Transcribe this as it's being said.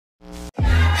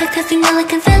cause we know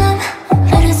like a film.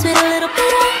 Little sweet, a little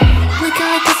bitter. We got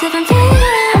like a seven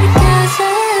figure because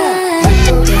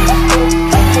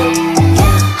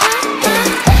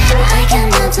I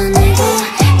cannot deny you.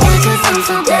 Yeah, cause I'm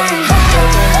so bad.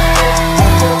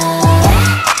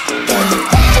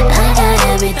 I got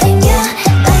everything, yeah,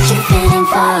 that you're feeling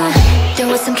for. There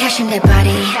was some cash in that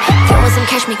body. There was some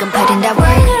cash, me can put in that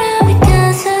work.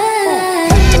 Because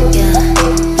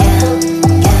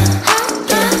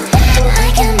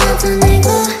I cannot deny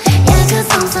you. Yeah, cause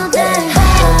I'm so bad.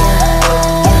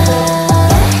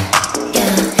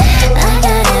 I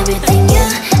got everything,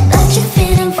 yeah, that you're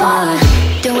feeling for.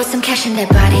 There was some cash in that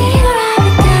body.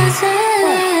 Because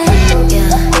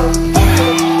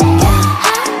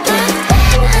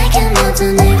I cannot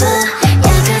deny you.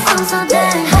 Yeah, cause I'm so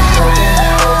bad.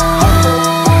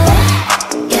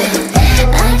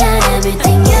 I got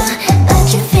everything, yeah, that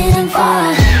you're feeling for.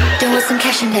 There was some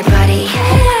cash in that body.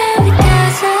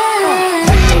 Because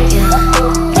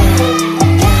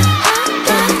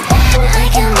I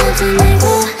cannot deny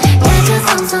you. Yeah, cause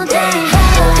I'm so bad.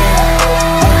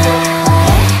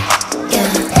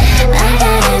 I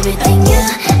got everything, yeah,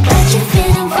 that you're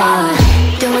feeling for.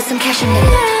 There was some cash in that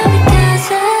body.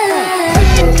 Because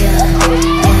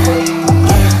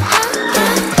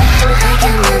I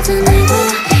cannot deny you.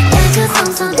 Yeah, cause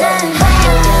I'm so bad.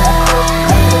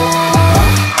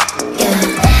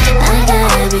 I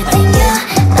got everything, yeah,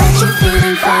 that you're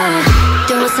feeling for.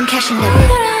 There was some cash in that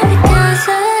body. Because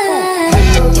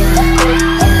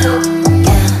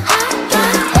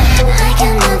I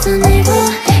cannot deny you.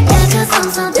 Yeah, cause I'm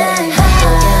so bad.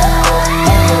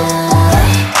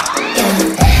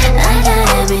 I got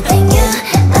everything, yeah,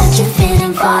 that you're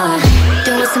feeling for.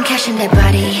 There was some cash in that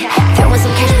body. There was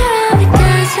some cash.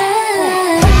 Because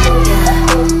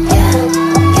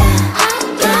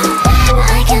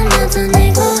I cannot deny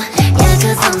you. Yeah,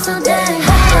 cause I'm so bad.